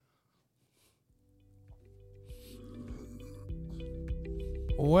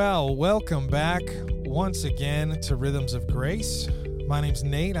Well, welcome back once again to Rhythms of Grace. My name's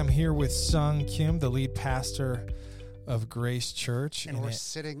Nate. I'm here with Sung Kim, the lead pastor of Grace Church. And we're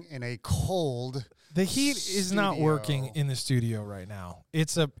sitting in a cold The heat is not working in the studio right now.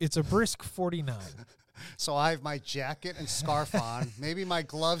 It's a brisk 49. So I have my jacket and scarf on, maybe my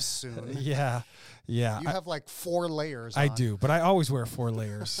gloves soon. Yeah. You have like 4 layers I on. do, but I always wear 4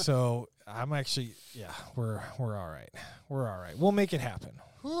 layers. So I'm actually, we're all right. We're all right. We'll make it happen.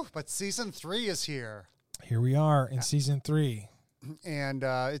 Whew, but season 3 is here. Here we are in season 3. And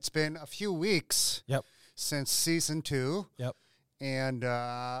it's been a few weeks since season 2. Yep. And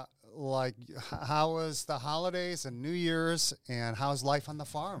how was the holidays and New Year's, and how's life on the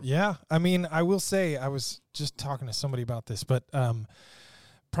farm? Yeah. I mean, I will say, I was just talking to somebody about this, but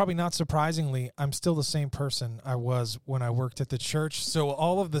probably not surprisingly, I'm still the same person I was when I worked at the church. So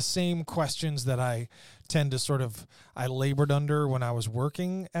all of the same questions that I tend to I labored under when I was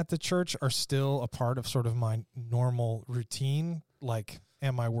working at the church are still a part of sort of my normal routine. Like,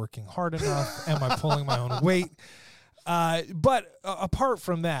 am I working hard enough? Am I pulling my own weight? But apart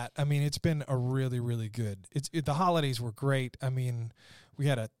from that, I mean, it's been a really, really good. The holidays were great. I mean, we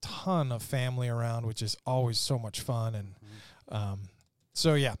had a ton of family around, which is always so much fun, and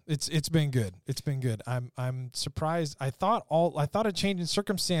so yeah, it's been good. It's been good. I'm surprised. I thought a change in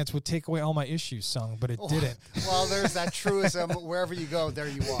circumstance would take away all my issues, Sung, but it didn't. Well, there's that truism: wherever you go, there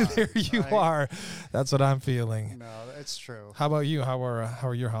you are. There you are. That's what I'm feeling. No, it's true. How about you? How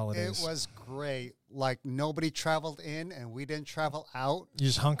are your holidays? It was great. Like, nobody traveled in, and we didn't travel out. You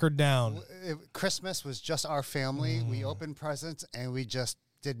just hunkered down. Christmas was just our family. We opened presents, and we just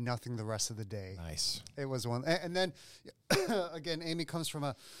did nothing the rest of the day. Nice. It was one. And then, again, Amy comes from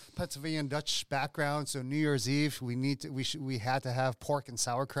a Pennsylvania Dutch background, so New Year's Eve, we had to have pork and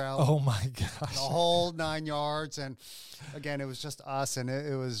sauerkraut. Oh, my gosh. The whole 9 yards. And, again, it was just us, and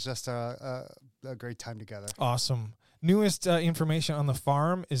it was just a great time together. Awesome. Newest information on the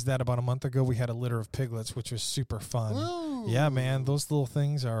farm is that about a month ago we had a litter of piglets, which was super fun. Woo. Yeah, man, those little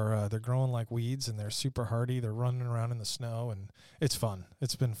things are they're growing like weeds, and they're super hardy. They're running around in the snow, and it's fun.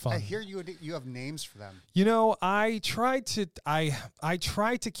 It's been fun. I hear you have names for them. You know, I try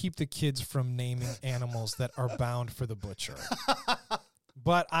to keep the kids from naming animals that are bound for the butcher.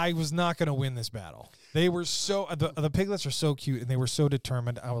 But I was not going to win this battle. They were the piglets are so cute, and they were so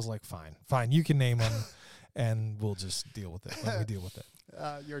determined. I was like, fine, you can name them. And we'll just deal with it. Let me deal with it.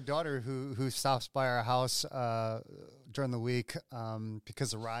 Your daughter, who stops by our house during the week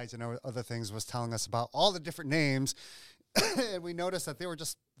because of rides and other things, was telling us about all the different names, and we noticed that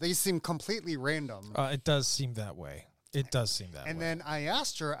they seem completely random. It does seem that way. And then I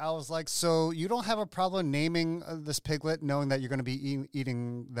asked her, I was like, so you don't have a problem naming this piglet, knowing that you're going to be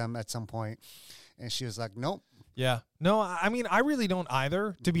eating them at some point? And she was like, nope. Yeah. No, I mean, I really don't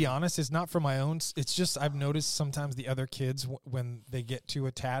either, to be honest. It's not for my own. It's just I've noticed sometimes the other kids, when they get too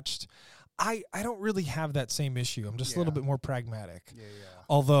attached, I don't really have that same issue. I'm just a little bit more pragmatic. Yeah.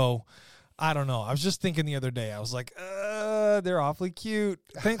 Although, I don't know. I was just thinking the other day, I was like, they're awfully cute.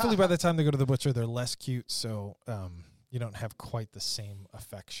 Thankfully, by the time they go to the butcher, they're less cute. So, you don't have quite the same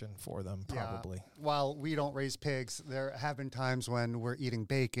affection for them, probably. Yeah. While we don't raise pigs, there have been times when we're eating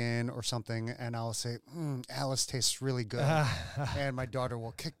bacon or something, and I'll say, Alice tastes really good. And my daughter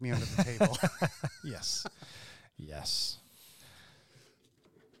will kick me under the table. Yes.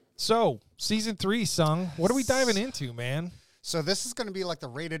 So, season 3, Sung, what are we diving into, man? So this is going to be like the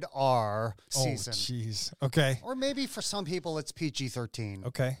rated R season. Oh, jeez. Okay. Or maybe for some people it's PG-13.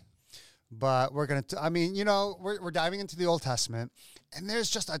 Okay. But we're going to, we're diving into the Old Testament, and there's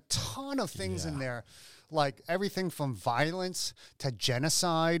just a ton of things in there, like everything from violence to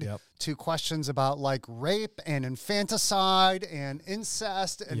genocide to questions about like rape and infanticide and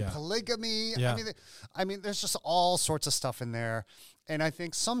incest and polygamy. Yeah. I mean, there's just all sorts of stuff in there. And I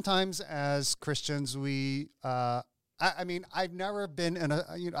think sometimes as Christians, I've never been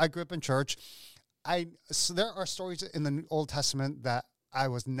I grew up in church. So there are stories in the Old Testament that I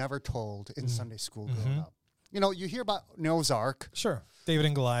was never told in Sunday school growing up. You hear about Noah's Ark. Sure. David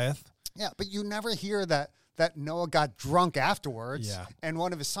and Goliath. Yeah, but you never hear that Noah got drunk afterwards. Yeah. And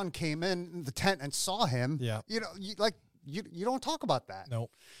one of his son came in the tent and saw him. Yeah. You don't talk about that.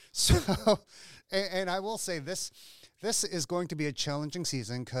 Nope. So, and I will say this is going to be a challenging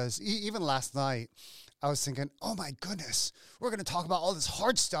season because even last night, I was thinking, oh my goodness, we're going to talk about all this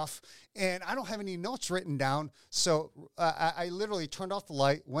hard stuff, and I don't have any notes written down. So I literally turned off the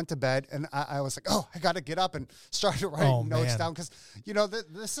light, went to bed, and I was like, oh, I got to get up and start writing notes down because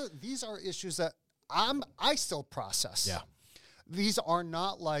these are issues that I still process. Yeah, these are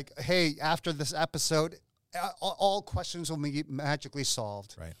not like, hey, after this episode, all questions will be magically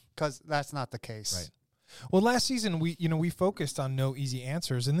solved. Right. Because that's not the case. Right. Well, last season we focused on no easy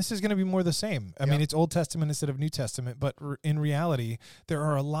answers, and this is going to be more the same. I mean, it's Old Testament instead of New Testament, but in reality, there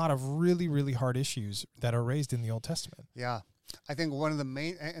are a lot of really, really hard issues that are raised in the Old Testament. Yeah. I think one of the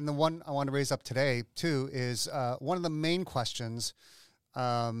main, and the one I want to raise up today, too, is one of the main questions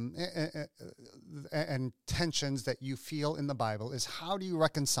and tensions that you feel in the Bible is how do you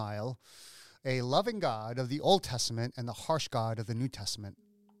reconcile a loving God of the Old Testament and the harsh God of the New Testament?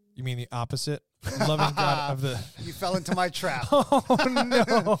 You mean the opposite? Loving God of the... You fell into my trap. Oh,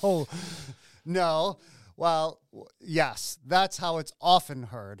 no. No. Well, yes, that's how it's often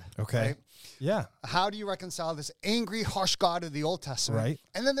heard. Okay. Right? Yeah. How do you reconcile this angry, harsh God of the Old Testament? Right.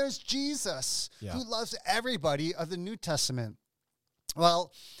 And then there's Jesus, Yeah. who loves everybody of the New Testament.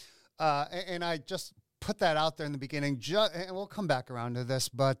 Well, and I just put that out there in the beginning, and we'll come back around to this,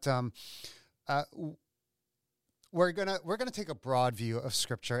 but we're gonna take a broad view of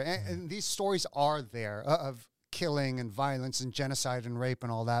Scripture, and these stories are there of killing and violence and genocide and rape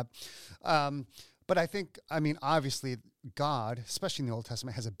and all that. But I think, obviously, God, especially in the Old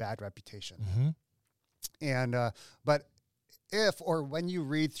Testament, has a bad reputation. Mm-hmm. And but if or when you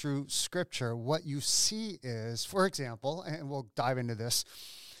read through Scripture, what you see is, for example, and we'll dive into this,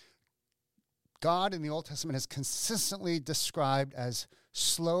 God in the Old Testament is consistently described as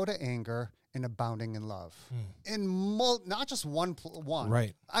slow to anger and abounding in love. In not just one,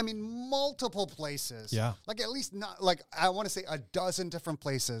 Right. Multiple places. Yeah. Like at least not like I want to say a dozen different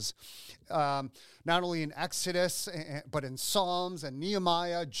places. Not only in Exodus, but in Psalms and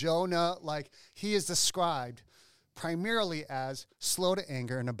Nehemiah, Jonah. Like he is described primarily as slow to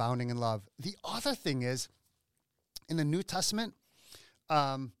anger and abounding in love. The other thing is, in the New Testament,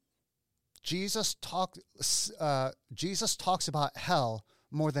 Jesus talks about hell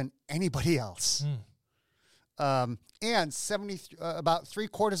more than anybody else. And about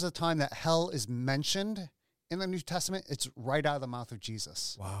 3/4 of the time that hell is mentioned in the New Testament, it's right out of the mouth of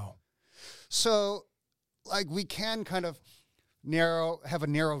Jesus. Wow. So, like, we can kind of have a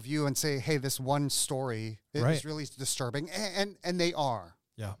narrow view and say, hey, this one story is really disturbing. And they are.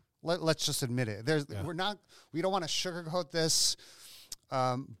 Yeah. Let's just admit it. We don't want to sugarcoat this.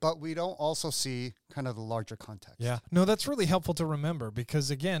 But we don't also see kind of the larger context. Yeah. No, that's really helpful to remember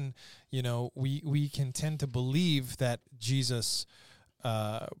because, again, we can tend to believe that Jesus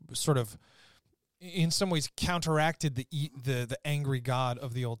sort of in some ways counteracted the angry God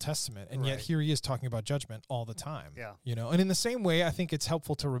of the Old Testament. And yet here he is talking about judgment all the time. Yeah. And in the same way, I think it's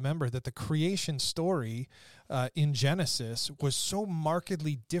helpful to remember that the creation story in Genesis was so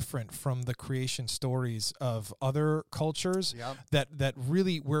markedly different from the creation stories of other cultures that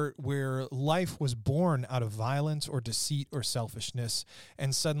really where life was born out of violence or deceit or selfishness,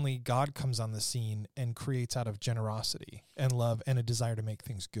 and suddenly God comes on the scene and creates out of generosity and love and a desire to make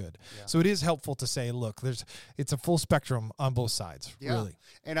things good. Yeah. So it is helpful to say, look, it's a full spectrum on both sides, really.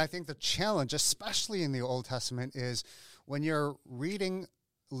 And I think the challenge, especially in the Old Testament, is when you're reading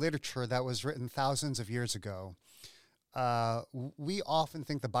literature that was written thousands of years ago, we often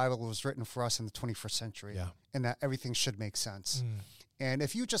think the Bible was written for us in the 21st century and that everything should make sense. And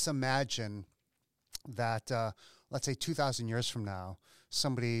if you just imagine that, let's say 2,000 years from now,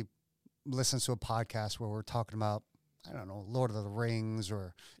 somebody listens to a podcast where we're talking about, I don't know, Lord of the Rings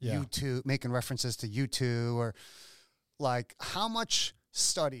or U2, making references to U2, or like how much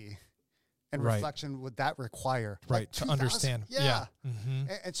study and reflection would that require? Right, like to understand. Yeah. Mm-hmm.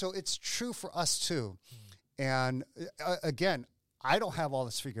 And so it's true for us too. And again, I don't have all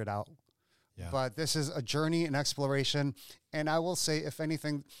this figured out, but this is a journey and exploration. And I will say, if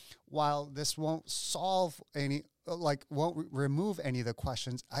anything, while this won't solve won't remove any of the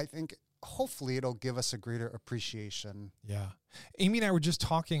questions, I think hopefully it'll give us a greater appreciation. Yeah. Amy and I were just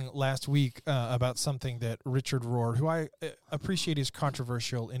talking last week about something that Richard Rohr, who I appreciate is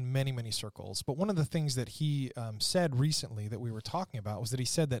controversial in many, many circles. But one of the things that he said recently that we were talking about was that he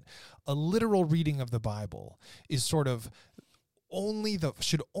said that a literal reading of the Bible is sort of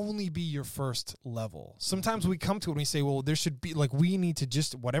should only be your first level. Sometimes we come to it and we say, well, there should be, like, we need to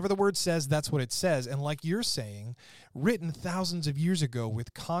just, whatever the word says, that's what it says. And like you're saying, written thousands of years ago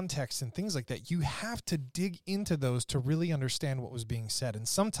with context and things like that, you have to dig into those to really understand what was being said. And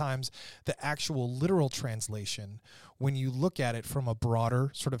sometimes the actual literal translation, when you look at it from a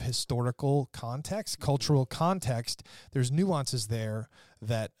broader sort of historical context, cultural context, there's nuances there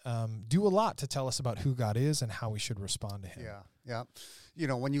that do a lot to tell us about who God is and how we should respond to him. Yeah.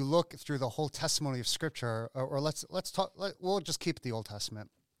 When you look through the whole testimony of Scripture, or let's talk, we'll just keep the Old Testament.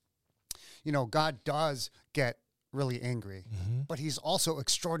 God does get really angry, but he's also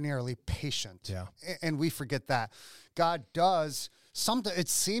extraordinarily patient. Yeah. And we forget that. God does something. It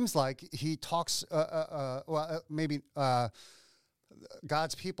seems like he talks, maybe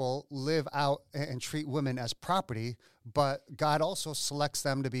God's people live out and treat women as property, but God also selects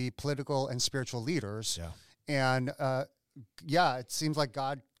them to be political and spiritual leaders. Yeah. And it seems like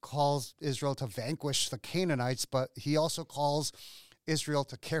God calls Israel to vanquish the Canaanites, but he also calls Israel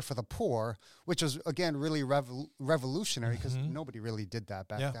to care for the poor, which is, again, really revolutionary because nobody really did that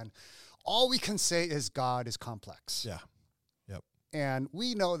back then. All we can say is God is complex. Yeah. Yep. And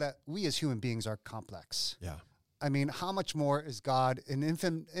we know that we as human beings are complex. Yeah. I mean, how much more is God an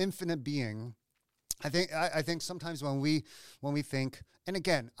infinite being? I think sometimes when we think, and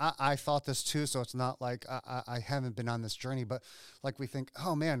again, I thought this too, so it's not like I haven't been on this journey, but like we think,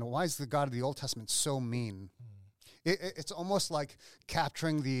 oh man, why is the God of the Old Testament so mean? It's almost like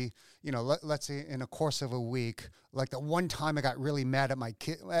capturing the, let's say in a course of a week, like the one time I got really mad at my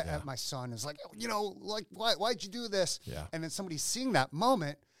kid, at my son, is like, like why'd you do this? Yeah. And then somebody seeing that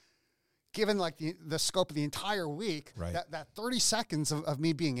moment, given like the scope of the entire week, right. that 30 seconds of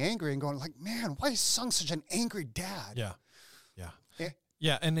me being angry and going like, man, why is Sung such an angry dad? Yeah.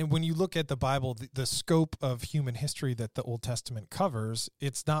 Yeah, and then when you look at the Bible, the scope of human history that the Old Testament covers,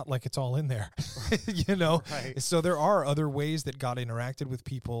 it's not like it's all in there, Right. So there are other ways that God interacted with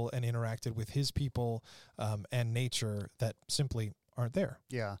people and interacted with his people and nature that simply aren't there.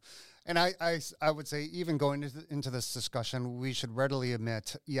 Yeah. And I would say even going into this discussion, we should readily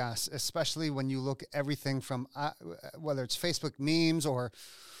admit, yes, especially when you look at everything from whether it's Facebook memes or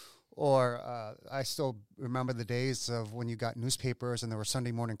I still remember the days of when you got newspapers and there were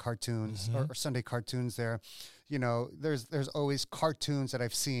Sunday morning cartoons or Sunday cartoons there. There's always cartoons that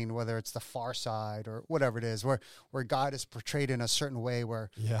I've seen, whether it's The Far Side or whatever it is, where God is portrayed in a certain way where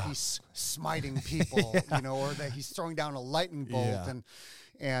he's smiting people, or that he's throwing down a lightning bolt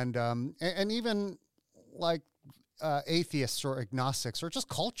and even like atheists or agnostics or just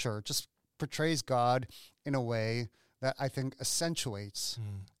culture just portrays God in a way that I think accentuates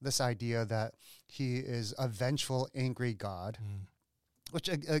this idea that he is a vengeful, angry God, which,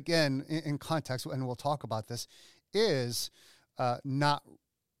 again, in context, and we'll talk about this, is not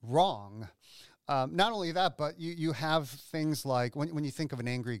wrong. Not only that, but you have things like, when you think of an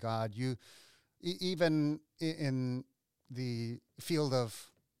angry God, even in the field of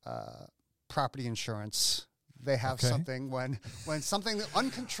property insurance, they have something when something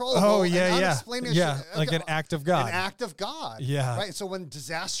uncontrollable and unexplainable. Like an act of God. An act of God. Yeah. Right. So when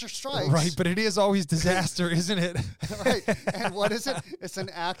disaster strikes. Right, but it is always disaster, isn't it? Right. And what is it? It's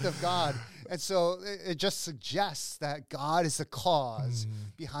an act of God. And so it just suggests that God is the cause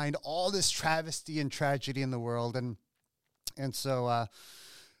behind all this travesty and tragedy in the world. And so, I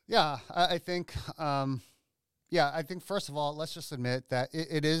think, I think first of all, let's just admit that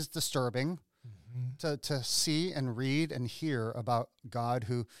it is disturbing to see and read and hear about God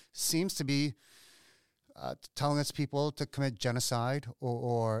who seems to be telling its people to commit genocide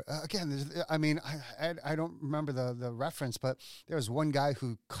or again, I don't remember the reference, but there was one guy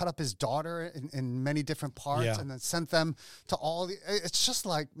who cut up his daughter in many different parts and then sent them to it's just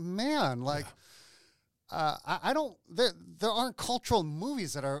like, man, like, I don't, there aren't cultural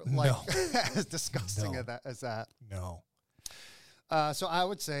movies that are like as disgusting as that. No. So I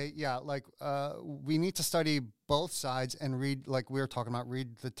would say, we need to study both sides and read, like we were talking about,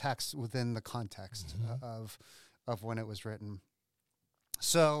 read the text within the context of when it was written.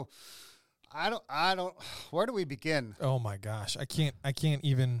 So I don't, where do we begin? Oh my gosh. I can't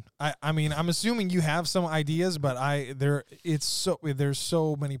even, I mean, I'm assuming you have some ideas, but there's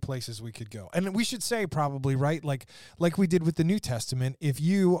so many places we could go. And we should say probably, right? Like we did with the New Testament, if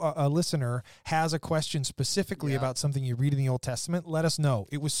you, a listener, has a question specifically about something you read in the Old Testament, let us know.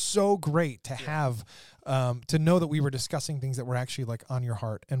 It was so great to have, to know that we were discussing things that were actually like on your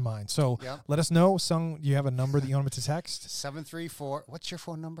heart and mind. So let us know. Sung, do you have a number that you want me to text? 734. What's your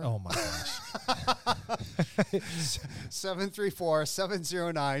phone number? Oh my gosh.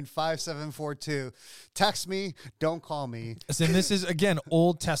 734-709-5742. Text me. Don't call me. And this is, again,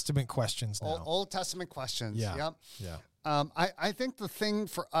 Old Testament questions now. Old Testament questions. Yeah. Yep. Yeah. I think the thing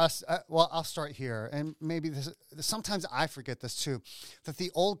for us, I'll start here, and maybe sometimes I forget this too, that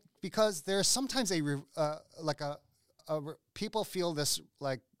because there's sometimes people feel this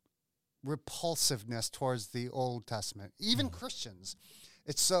like repulsiveness towards the Old Testament, even Christians.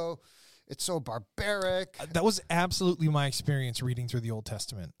 It's so, it's so barbaric. That was absolutely my experience reading through the Old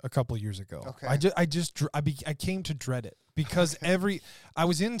Testament a couple years ago. Okay. I came to dread it because I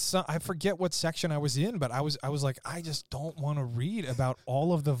was in some, I forget what section I was in, but I was like, I just don't want to read about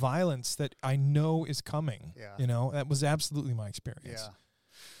all of the violence that I know is coming. Yeah. You know, that was absolutely my experience. Yeah.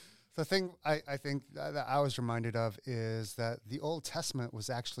 The thing I think that I was reminded of is that the Old Testament was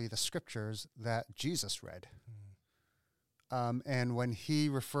actually the scriptures that Jesus read. And when he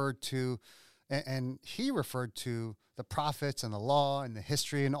referred to, and he referred to the prophets and the law and the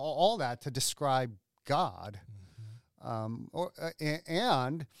history and all that to describe God,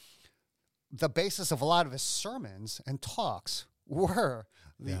 and the basis of a lot of his sermons and talks were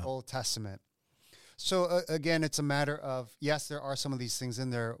the Old Testament. So again, it's a matter of, yes, there are some of these things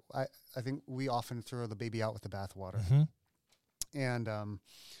in there. I think we often throw the baby out with the bathwater. And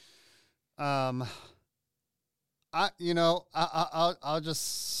I'll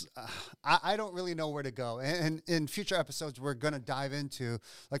just I don't really know where to go. And in future episodes, we're going to dive into,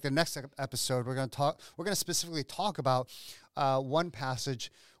 like the next episode, we're going to specifically talk about one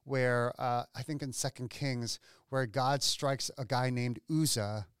passage where I think in 2 Kings, where God strikes a guy named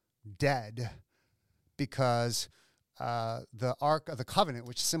Uzzah dead because the Ark of the Covenant,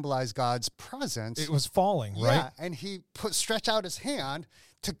 which symbolized God's presence, It was falling, right? and he stretch out his hand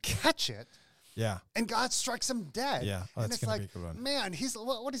to catch it. Yeah. And God strikes him dead. Yeah. Oh, and that's it's gonna like, be a good one. man, he's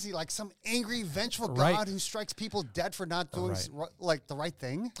what is he, like some angry, vengeful Right. God who strikes people dead for not doing like the right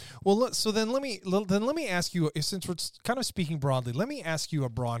thing? Well, so then let me ask you, since we're kind of speaking broadly, let me ask you a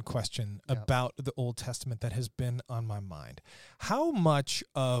broad question about the Old Testament that has been on my mind. How much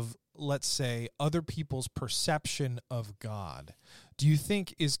of, let's say, other people's perception of God do you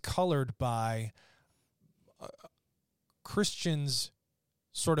think is colored by Christians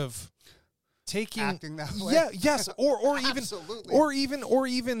sort of taking Acting that way? Yeah, yes, or even Absolutely. or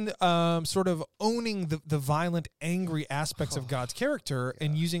even sort of owning the violent, angry aspects of God's character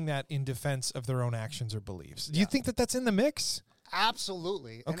and using that in defense of their own actions or beliefs. Do you think that that's in the mix?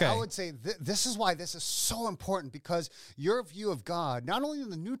 Absolutely. Okay. And I would say this is why this is so important, because your view of God, not only in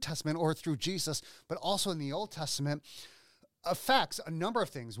the New Testament or through Jesus, but also in the Old Testament, affects a number of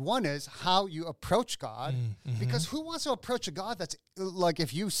things. One is how you approach God, because who wants to approach a God that's like,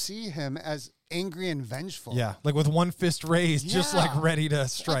 if you see him as angry and vengeful? Yeah, like with one fist raised, just like ready to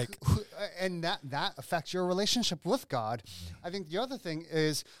strike. And that affects your relationship with God. I think the other thing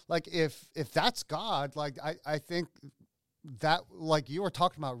is, like, if that's God, like I think that, like you were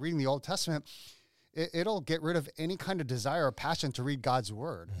talking about reading the Old Testament, it'll get rid of any kind of desire or passion to read God's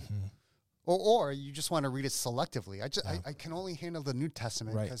word. Or you just want to read it selectively. I can only handle the New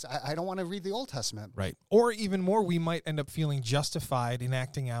Testament because I don't want to read the Old Testament. Right. Or even more, we might end up feeling justified in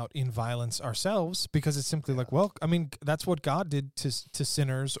acting out in violence ourselves because it's simply like, well, I mean, that's what God did to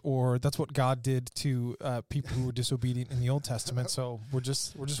sinners, or that's what God did to people who were disobedient in the Old Testament. So we're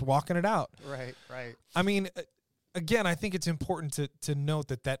just walking it out. Right. I mean, again, I think it's important to note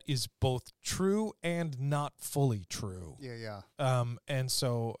that is both true and not fully true. Yeah. And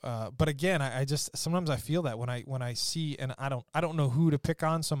so, but again, I just sometimes I feel that when I see, and I don't know who to pick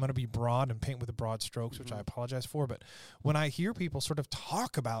on, so I'm going to be broad and paint with the broad strokes, which I apologize for. But when I hear people sort of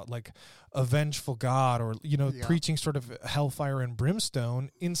talk about like a vengeful God, or preaching sort of hellfire and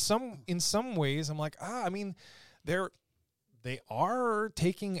brimstone, in some ways, I'm like, I mean, they are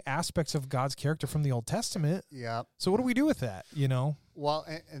taking aspects of God's character from the Old Testament. Yeah. So what do we do with that, Well,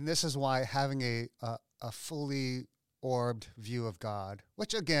 and this is why having a fully orbed view of God,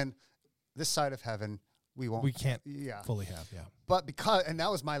 which again, this side of heaven, we can't fully have, But and that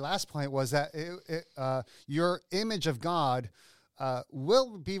was my last point, was that your image of God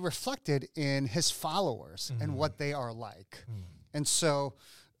will be reflected in his followers and what they are like. And so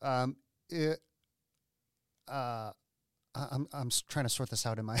I'm trying to sort this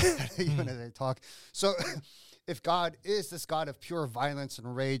out in my head even as I talk. So if God is this God of pure violence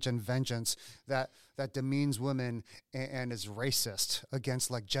and rage and vengeance that demeans women and is racist against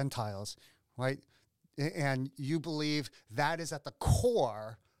like Gentiles, right? And you believe that is at the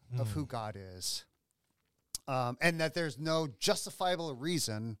core of who God is, and that there's no justifiable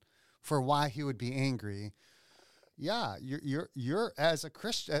reason for why he would be angry. Yeah, you're as a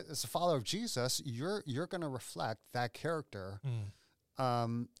Christian, as a follower of Jesus, you're going to reflect that character.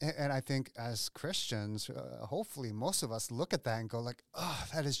 And I think as Christians, hopefully most of us look at that and go like, oh,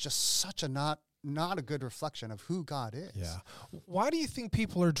 that is just such a not a good reflection of who God is. Yeah. Why do you think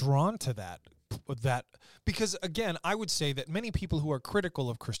people are drawn to that? Because again, I would say that many people who are critical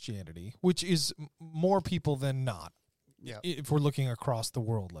of Christianity, which is more people than not, if we're looking across the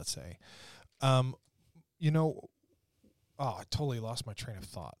world, let's say, I totally lost my train of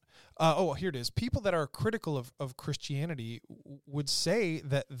thought. Here it is. People that are critical of Christianity would say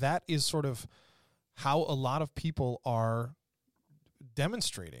that is sort of how a lot of people are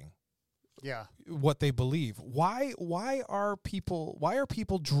demonstrating what they believe. Why are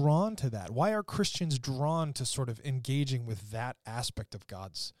people drawn to that? Why are Christians drawn to sort of engaging with that aspect of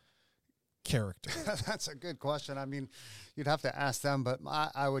God's character? That's a good question. I mean, you'd have to ask them, but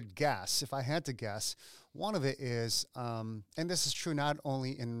I would guess, if I had to guess, one of it is, and this is true not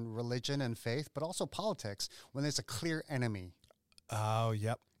only in religion and faith, but also politics, when there's a clear enemy. Oh,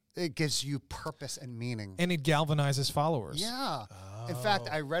 yep. It gives you purpose and meaning. And it galvanizes followers. Yeah. Oh. In fact,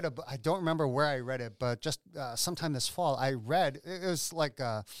 I read I don't remember where I read it, but just sometime this fall, I read, it was like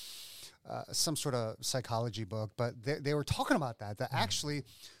some sort of psychology book, but they were talking about that actually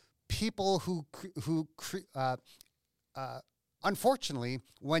people who unfortunately,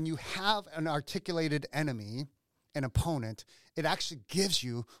 when you have an articulated enemy, an opponent, it actually gives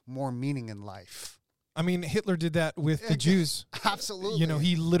you more meaning in life. I mean, Hitler did that with the Jews. Absolutely. You know,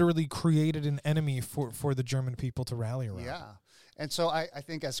 he literally created an enemy for the German people to rally around. Yeah. And so I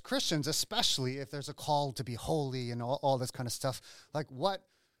think as Christians, especially if there's a call to be holy and all this kind of stuff, like what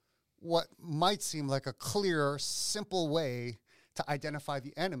might seem like a clear, simple way to identify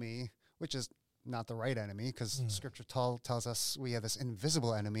the enemy, which is not the right enemy, because Scripture tells us we have this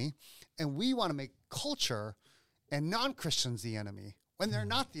invisible enemy, and we want to make culture and non-Christians the enemy, when they're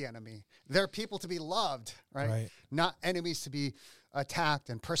not the enemy. They're people to be loved, right? Not enemies to be attacked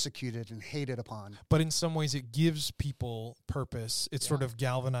and persecuted and hated upon. But in some ways, it gives people purpose. It sort of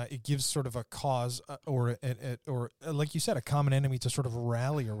galvanizes. It gives sort of a cause or like you said, a common enemy to sort of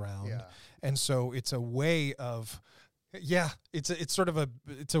rally around. Yeah. And so it's a way of. Yeah, it's sort of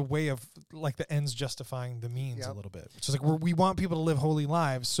a way of like the ends justifying the means a little bit. Which is like we want people to live holy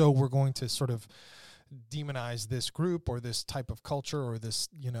lives, so we're going to sort of demonize this group or this type of culture or this,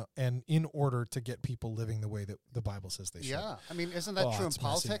 and in order to get people living the way that the Bible says they should. Yeah, I mean, isn't that true in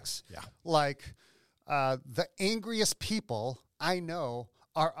politics? Messy. Yeah, like the angriest people I know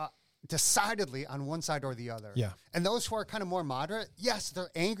are decidedly on one side or the other. Yeah. And those who are kind of more moderate, yes,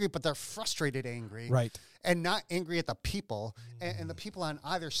 they're angry, but they're frustrated angry. Right. And not angry at the people. And the people on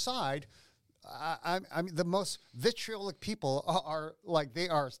either side, I mean, the most vitriolic people are like, they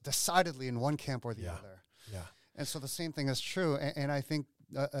are decidedly in one camp or the other. Yeah. And so the same thing is true. And I think,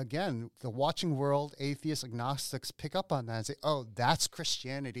 again, the watching world, atheists, agnostics pick up on that and say, oh, that's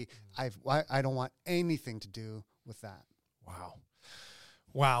Christianity. I don't want anything to do with that. Wow.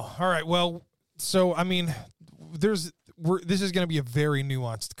 All right. Well, so, I mean, this is going to be a very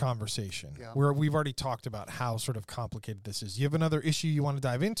nuanced conversation where we've already talked about how sort of complicated this is. You have another issue you want to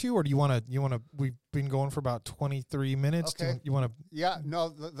dive into, or do you want to, we've been going for about 23 minutes. Okay. You want to? Yeah,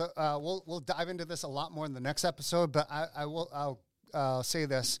 no, we'll dive into this a lot more in the next episode, but I'll say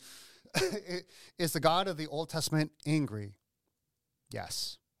this. Is the God of the Old Testament angry?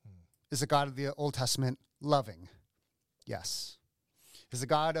 Yes. Is the God of the Old Testament loving? Yes. Is the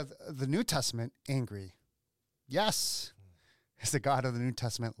God of the New Testament angry? Yes. Is the God of the New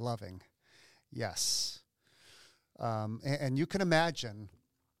Testament loving? Yes. And you can imagine,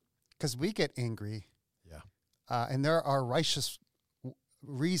 because we get angry, and there are righteous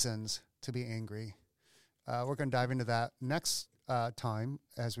reasons to be angry. We're going to dive into that next time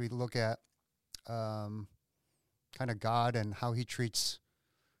as we look at kind of God and how he treats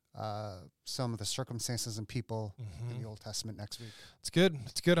some of the circumstances and people in the Old Testament next week. It's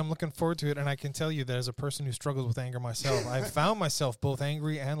good. I'm looking forward to it. And I can tell you that as a person who struggles with anger myself, I've found myself both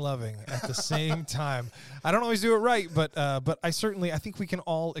angry and loving at the same time. I don't always do it right, but I think we can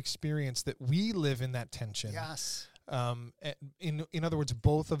all experience that we live in that tension. Yes. In other words,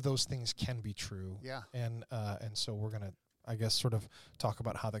 both of those things can be true. Yeah. And so we're going to, I guess, sort of talk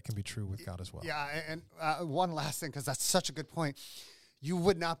about how that can be true with God as well. Yeah. And one last thing, because that's such a good point. You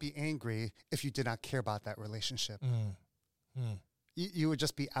would not be angry if you did not care about that relationship. You would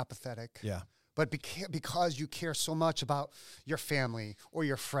just be apathetic. Yeah. But because you care so much about your family or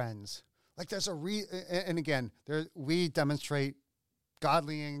your friends, like there's and again, we demonstrate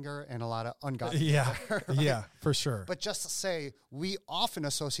godly anger and a lot of ungodly anger. Right? Yeah, for sure. But just to say, we often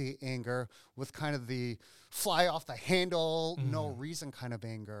associate anger with kind of the fly off the handle, no reason kind of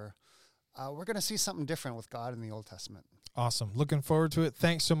anger. We're going to see something different with God in the Old Testament. Awesome. Looking forward to it.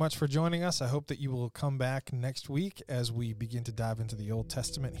 Thanks so much for joining us. I hope that you will come back next week as we begin to dive into the Old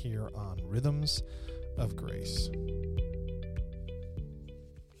Testament here on Rhythms of Grace.